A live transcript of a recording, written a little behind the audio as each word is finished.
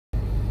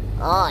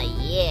Oh,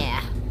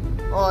 yeah.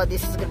 Oh,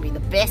 this is gonna be the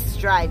best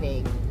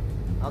driving.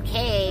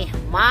 Okay,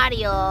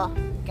 Mario.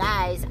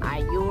 Guys, are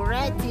you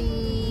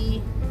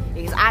ready?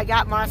 Because I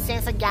got my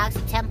Samsung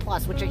Galaxy 10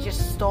 Plus, which I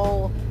just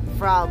stole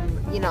from,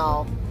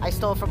 I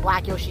stole from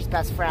Black Yoshi's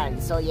best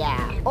friend. So,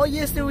 yeah. Oh,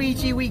 yes,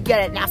 Luigi, we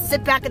get it. Now,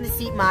 sit back in the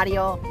seat,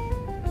 Mario.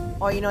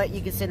 Or, you know what?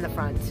 You can sit in the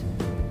front.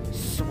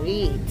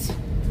 Sweet.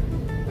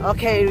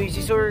 Okay,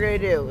 Luigi, so what we're gonna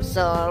do.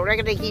 So, we're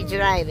gonna keep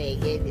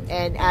driving.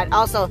 And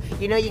also,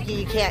 you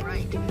can't...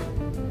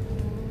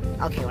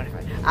 Okay, whatever.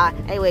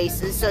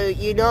 Anyways, so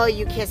you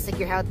can't stick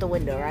your head out the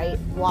window, right?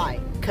 Why?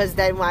 Because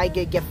then I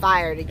could get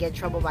fired and get in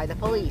trouble by the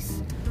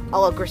police.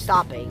 Oh, look, we're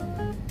stopping.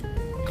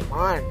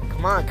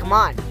 Come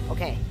on.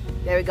 Okay,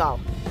 there we go.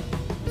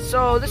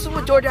 So, this is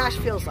what DoorDash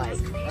feels like,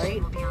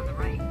 right?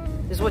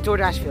 This is what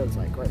DoorDash feels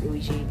like, right,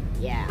 Luigi?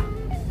 Yeah.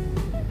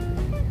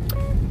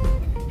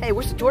 Hey,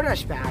 where's the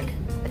DoorDash bag?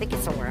 I think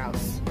it's somewhere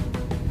else.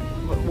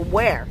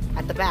 Where?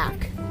 At the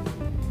back.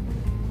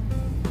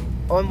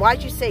 Oh, and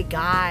why'd you say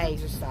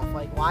guys or stuff?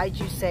 Like, why'd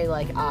you say,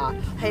 like,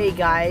 hey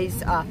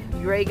guys,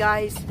 you ready,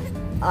 guys?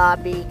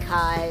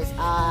 Because,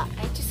 I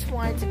just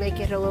wanted to make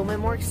it a little bit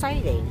more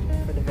exciting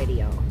for the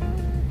video.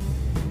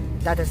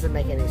 That doesn't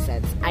make any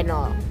sense. I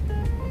know.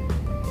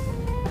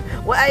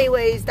 Well,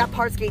 anyways, that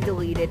part's getting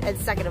deleted. And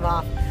second of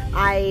all,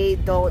 I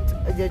don't,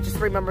 just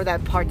remember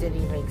that part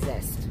didn't even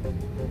exist.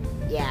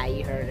 Yeah,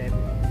 you heard him.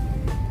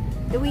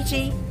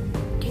 Luigi,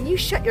 can you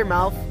shut your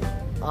mouth?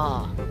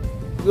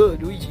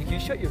 Good, Luigi, can you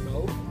shut your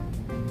mouth?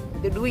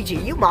 Luigi,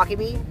 are you mocking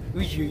me?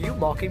 Luigi, are you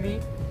mocking me?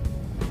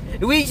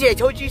 Luigi, I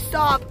told you to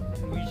stop!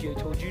 Luigi, I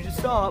told you to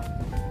stop.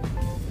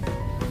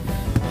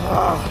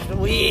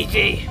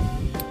 Luigi!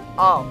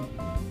 Oh,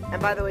 and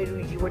by the way,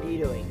 Luigi, what are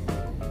you doing?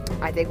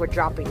 I think we're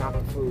dropping off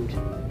the food.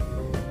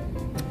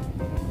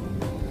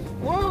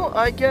 Well,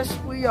 I guess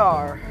we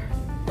are.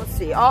 Let's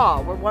see.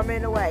 Oh, we're 1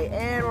 minute away,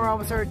 and we're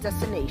almost at our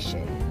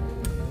destination.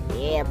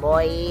 Yeah,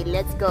 boy,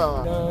 let's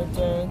go.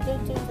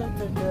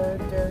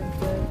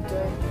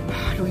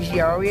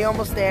 Luigi, are we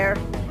almost there?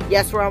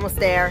 Yes, we're almost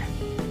there.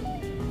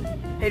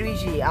 Hey,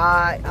 Luigi,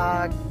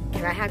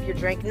 can I have your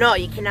drink? No,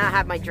 you cannot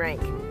have my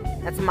drink.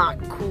 That's my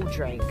cool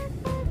drink.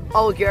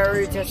 Oh, you're at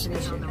your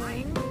destination.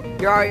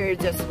 You're at your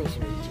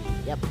destination, Luigi.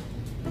 Yep.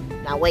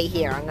 Now, wait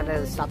here. I'm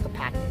gonna stop the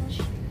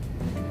package.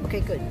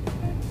 Okay, good.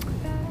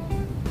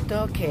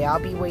 Okay, I'll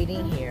be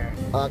waiting here.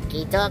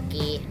 Okie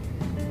dokie.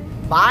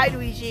 Bye,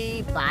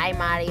 Luigi. Bye,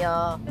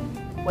 Mario.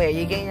 Wait, are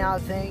you getting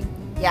out of the thing?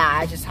 Yeah,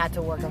 I just had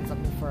to work on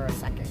something for a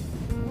second.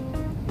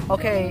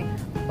 Okay,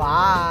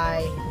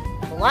 bye.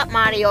 Pull up,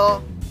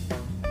 Mario.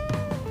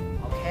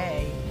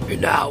 Okay.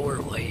 An hour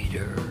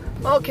later.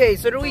 Okay,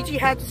 so Luigi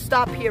had to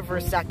stop here for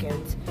a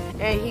second.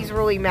 And he's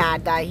really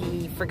mad that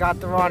he forgot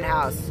the wrong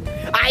house.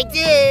 I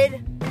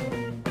did!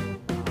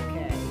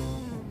 Okay.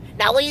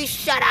 Now will you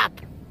shut up?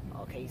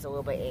 Okay, he's a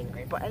little bit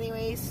angry. But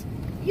anyways,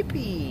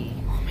 yippee.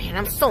 Oh man,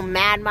 I'm so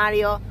mad,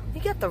 Mario. We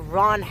got the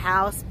wrong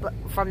house but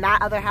from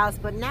that other house,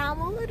 but now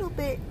I'm a little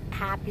bit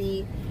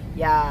happy.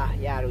 Yeah,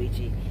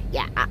 Luigi.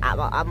 Yeah,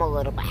 I'm a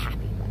little bit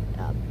happy.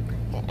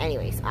 But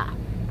anyways,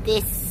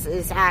 this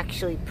is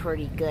actually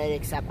pretty good,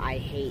 except I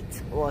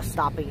hate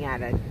stopping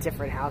at a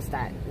different house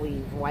that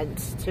we went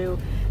to.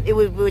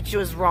 Which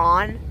was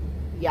Ron.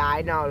 Yeah,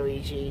 I know,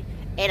 Luigi.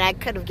 And I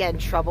could have gotten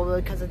in trouble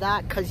because of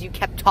that, because you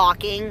kept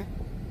talking.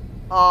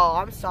 Oh,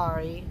 I'm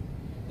sorry.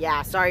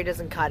 Yeah, sorry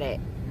doesn't cut it,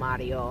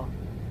 Mario.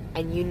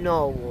 And you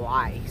know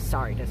why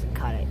sorry doesn't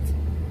cut it.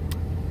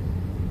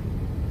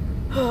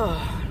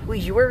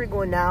 Luigi, where are we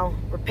going now?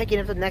 We're picking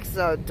up the next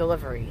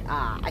delivery.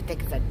 I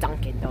think it's a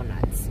Dunkin'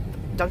 Donuts.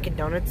 Dunkin'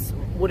 Donuts?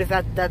 What if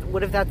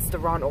that's the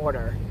wrong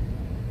order?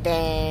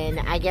 Then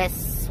I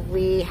guess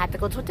we have to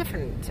go to a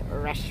different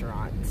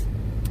restaurant.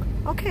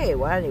 Okay,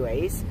 well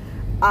anyways.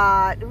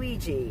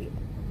 Luigi,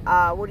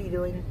 what are you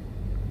doing?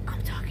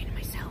 I'm talking to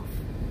myself.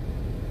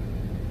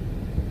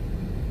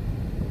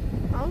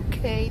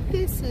 Okay,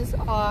 this is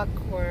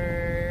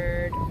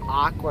awkward.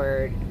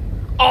 Awkward.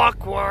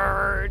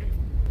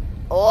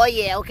 Oh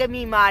yeah, look at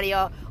me,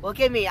 Mario.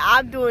 Look at me,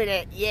 I'm doing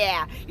it.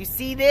 Yeah, you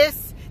see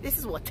this? This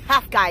is what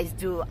tough guys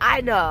do.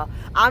 I know.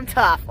 I'm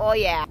tough. Oh,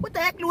 yeah. What the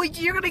heck,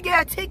 Luigi? You're going to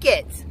get a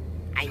ticket.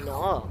 I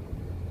know.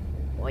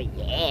 Oh,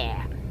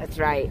 yeah. That's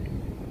right.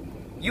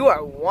 You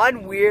are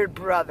one weird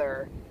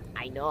brother.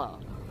 I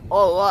know.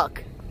 Oh,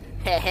 look.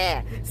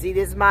 Heh. See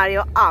this,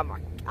 Mario? I'm a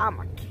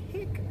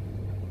kick.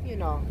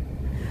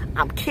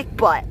 I'm kick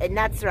butt. And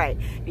that's right.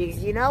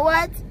 Because you know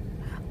what?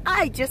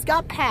 I just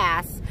got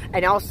passed.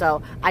 And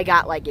also, I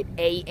got like an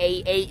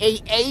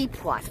A+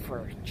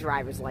 for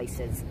driver's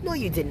license. No,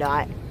 you did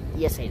not.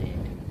 Yes, I did.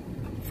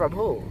 From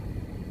who?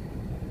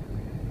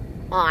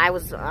 Oh, I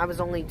was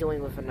only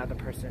doing with another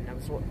person.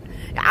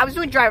 I was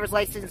doing driver's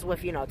license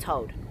with,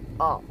 Toad.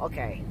 Oh,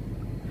 okay.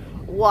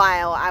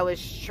 While I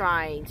was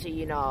trying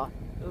to,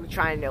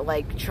 trying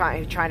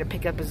to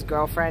pick up his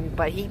girlfriend,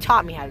 but he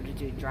taught me how to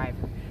do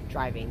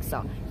driving.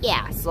 So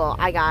yeah, so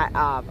I got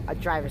a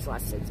driver's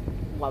license.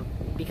 Well,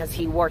 because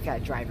he worked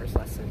at a driver's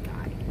lesson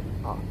guy.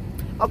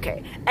 Oh,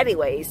 Okay,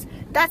 anyways,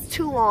 that's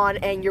too long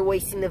and you're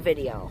wasting the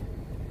video.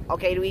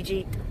 Okay,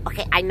 Luigi?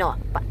 Okay, I know,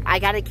 but I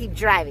gotta keep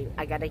driving.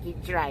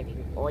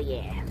 Oh,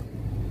 yeah.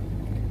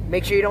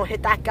 Make sure you don't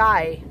hit that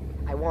guy.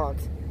 I won't.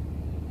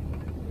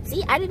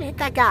 See, I didn't hit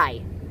that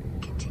guy.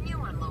 Continue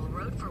on Lowell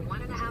Road for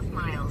 1.5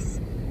 miles.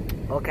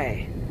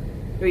 Okay.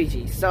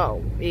 Luigi,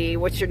 so,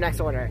 what's your next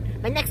order?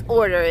 My next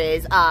order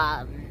is,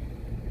 I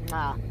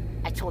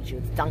told you,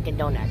 it's Dunkin'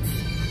 Donuts.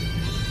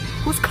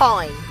 Who's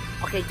calling?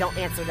 Okay, don't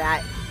answer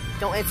that.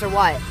 Don't answer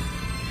what?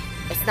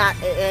 It's not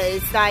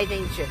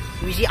anything true.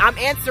 Luigi, I'm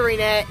answering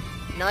it.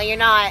 No, you're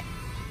not.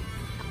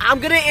 I'm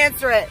gonna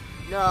answer it.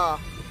 No.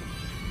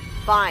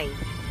 Fine.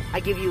 I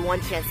give you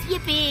one chance.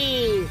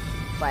 Yippee!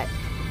 But,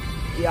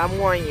 yeah, I'm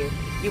warning you.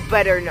 You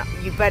better,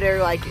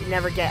 like,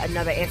 never get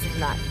another answer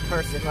from that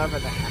person, whoever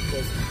the heck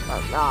is.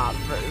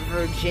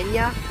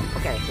 Virginia?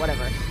 Okay,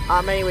 whatever.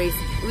 Anyways,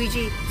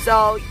 Luigi,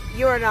 so,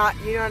 you're not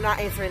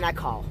answering that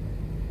call.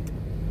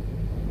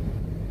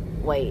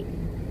 Wait.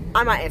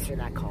 I'm not answering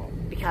that call.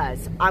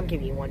 Because I'm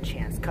giving you one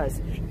chance.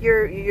 Because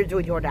you're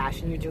doing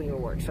DoorDash and you're doing your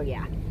work. So,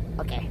 yeah.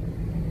 Okay.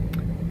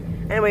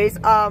 Anyways,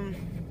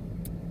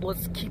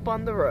 let's keep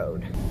on the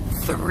road.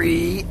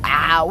 3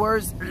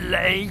 hours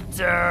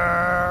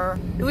later.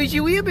 Luigi,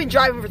 we have been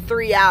driving for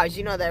 3 hours.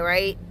 You know that,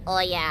 right? Oh,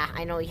 yeah.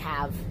 I know we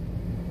have.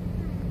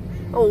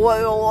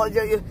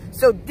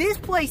 So this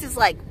place is,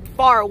 like,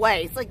 far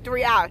away. It's, like,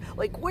 3 hours.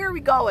 Like, where are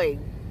we going?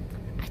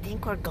 I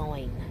think we're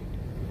going,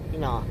 you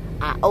know,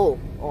 I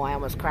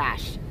almost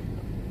crashed.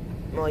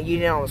 Well, you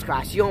didn't almost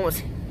crash. You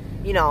almost,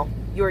 you know,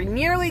 you were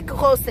nearly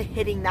close to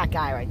hitting that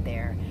guy right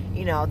there.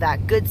 You know,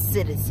 that good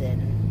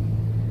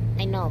citizen.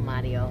 I know,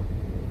 Mario.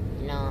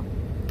 You know.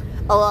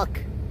 Oh, look.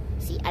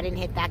 See, I didn't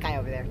hit that guy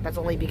over there. That's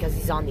only because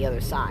he's on the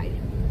other side.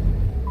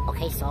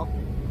 Okay, so?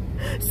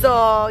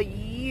 So,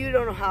 you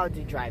don't know how to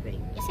do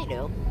driving. Yes, I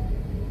do.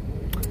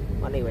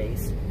 Well,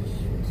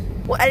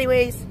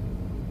 anyways,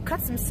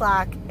 cut some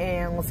slack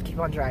and let's keep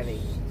on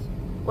driving.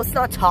 Let's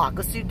not talk.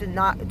 Let's do the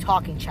not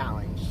talking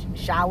challenge.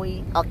 Shall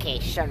we? Okay,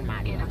 sure,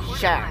 Mario. In a quarter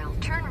Sure. mile,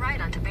 turn right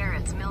onto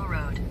Barrett's Mill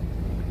Road.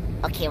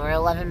 Okay, we're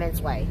 11 minutes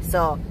away.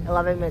 So,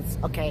 11 minutes.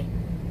 Okay.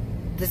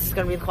 This is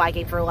going to be the quiet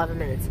game for 11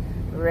 minutes.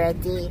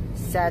 Ready,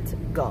 set,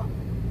 go.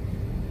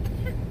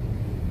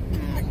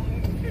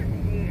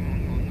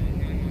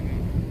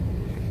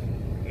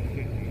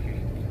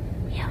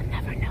 He'll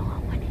never know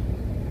I'm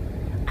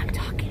winning. I'm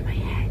talking in my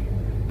head,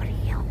 but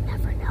he'll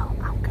never know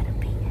I'm going to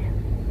beat him.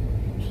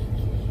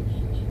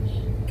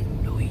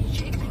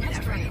 Take the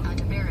next right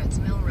onto Barrett's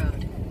Mill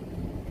Road.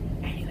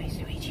 Anyways,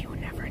 Luigi will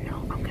never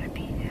know I'm gonna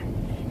beat him.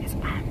 Because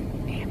I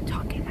am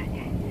talking in my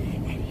head.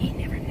 And he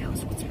never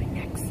knows what's my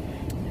next.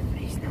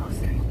 He knows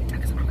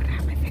because I'm gonna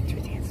have my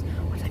victory dance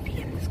once I beat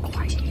him this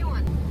quiet game.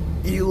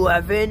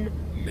 11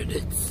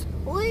 minutes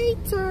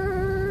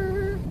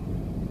later.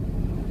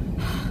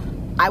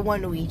 I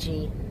won,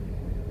 Luigi.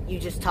 You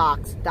just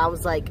talked. That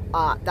was like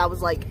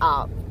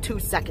 2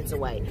 seconds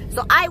away.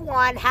 So I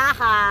won,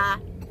 haha.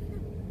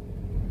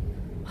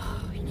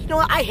 You know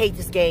what? I hate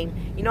this game.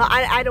 You know,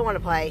 I don't want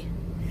to play.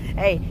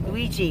 Hey,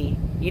 Luigi,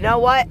 you know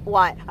what?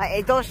 What?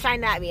 Don't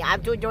shine at me.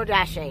 I'm doing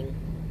DoorDashing.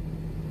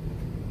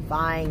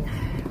 Fine.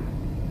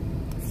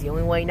 It's the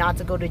only way not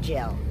to go to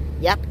jail.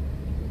 Yep.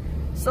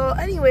 So,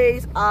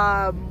 anyways,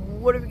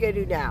 what are we gonna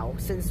do now?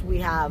 Since we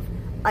have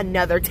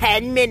another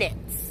 10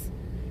 minutes.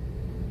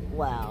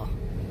 Well,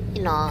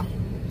 you know,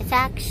 it's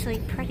actually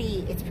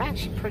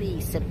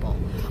pretty simple.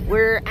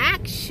 We're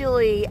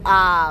actually,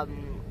 I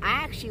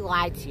actually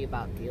lied to you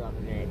about the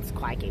 11 minutes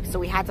quiet game. So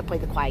we had to play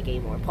the quiet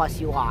game more. Plus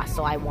you lost,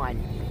 so I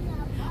won.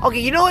 Okay,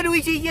 you know what,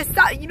 Luigi? You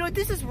know what?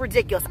 This is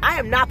ridiculous. I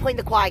am not playing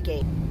the quiet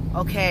game.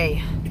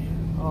 Okay.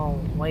 Oh,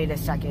 wait a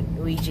second.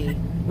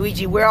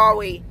 Luigi, where are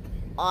we?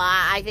 Oh,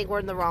 I think we're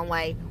in the wrong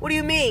way. What do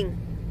you mean?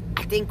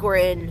 I think we're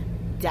in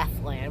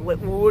Deathland.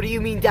 What do you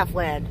mean,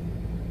 Deathland?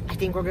 I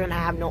think we're gonna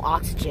have no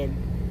oxygen.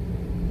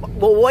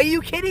 Well, what, are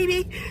you kidding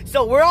me?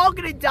 So we're all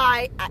gonna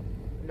die.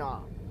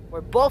 No,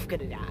 we're both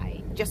gonna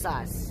die. Just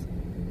us.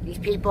 These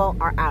people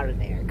are out of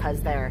there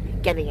because they're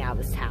getting out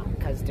of this town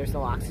because there's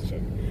no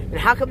oxygen. And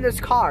how come there's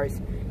cars?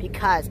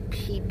 Because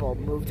people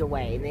moved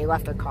away and they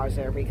left their cars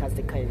there because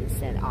they couldn't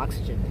stand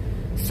oxygen.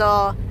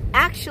 So,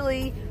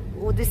 actually,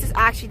 well, this is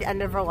actually the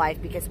end of our life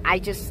because I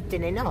just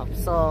didn't know.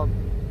 So,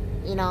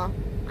 you know,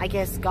 I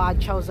guess God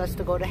chose us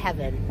to go to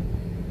heaven.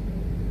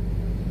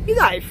 You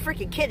gotta be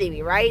freaking kidding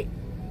me, right?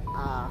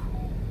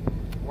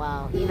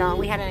 Well, you know,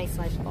 we had a nice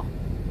life.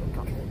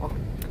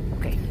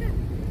 Okay.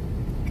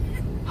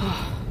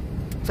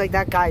 It's like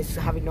that guy's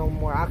having no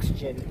more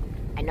oxygen.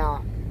 I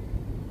know.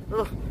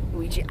 Ugh,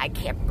 Luigi, I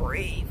can't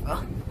breathe.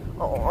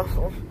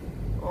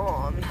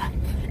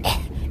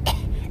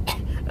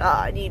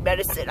 I need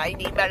medicine.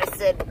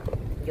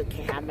 You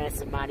can't have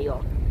medicine,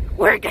 Mario.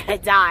 We're gonna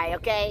die,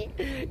 okay?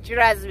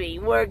 Trust me,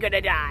 we're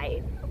gonna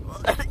die.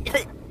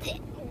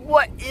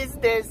 What is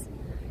this?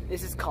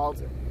 This is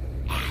called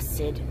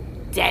acid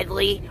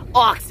deadly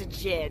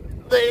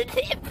oxygen.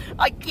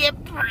 I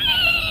can't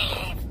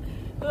breathe.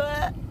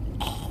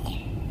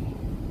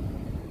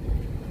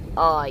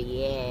 Oh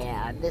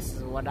yeah, this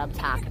is what I'm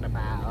talking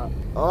about.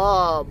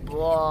 Oh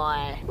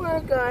boy,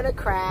 we're gonna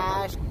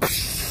crash.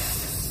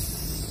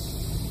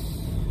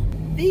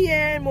 The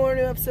end. More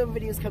new episode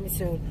videos coming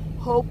soon.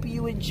 Hope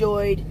you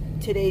enjoyed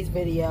today's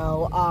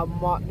video.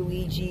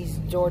 Luigi's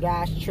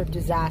DoorDash trip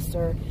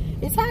disaster.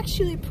 It's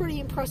actually a pretty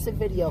impressive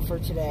video for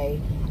today.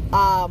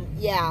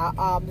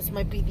 This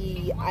might be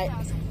the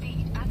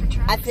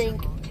I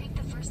think.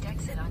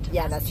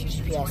 Yeah, that's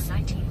GPS.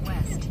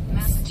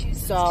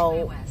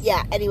 So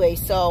yeah. Anyway,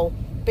 so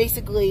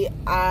basically,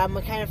 I'm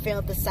kind of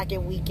failing the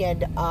second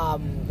weekend,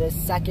 the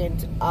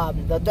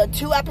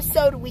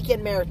 2-episode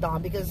weekend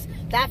marathon because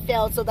that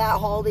failed. So that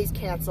holiday's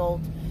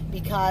canceled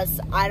because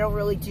I don't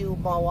really do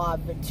more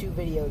 2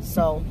 videos.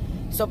 So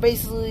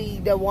basically,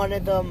 one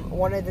of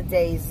the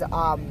days,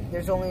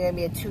 there's only gonna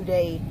be a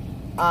 2-day,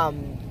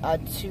 a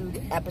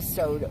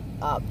 2-episode.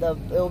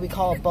 It will be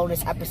called a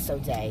bonus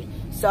episode day.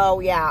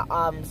 So yeah,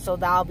 so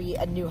that'll be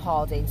a new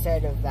holiday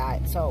instead of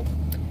that. So,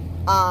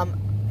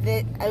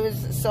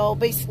 so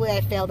basically I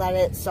failed at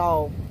it.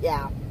 So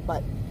yeah,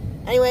 but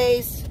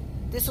anyways,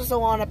 this was a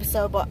long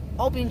episode, but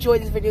I hope you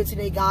enjoyed this video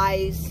today,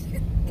 guys.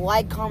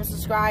 Like, comment,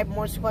 subscribe.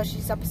 More Plushy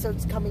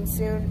episodes coming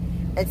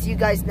soon. And see you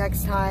guys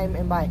next time,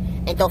 and bye.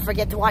 And don't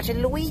forget to watch a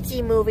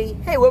Luigi movie.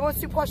 Hey, what about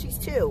Plushies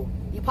 2?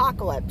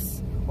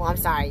 Apocalypse. Well, I'm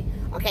sorry.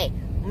 Okay,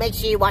 make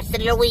sure you watch the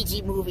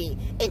Luigi movie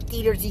in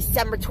theaters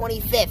December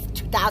 25th,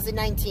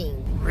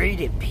 2019.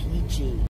 Rated PG.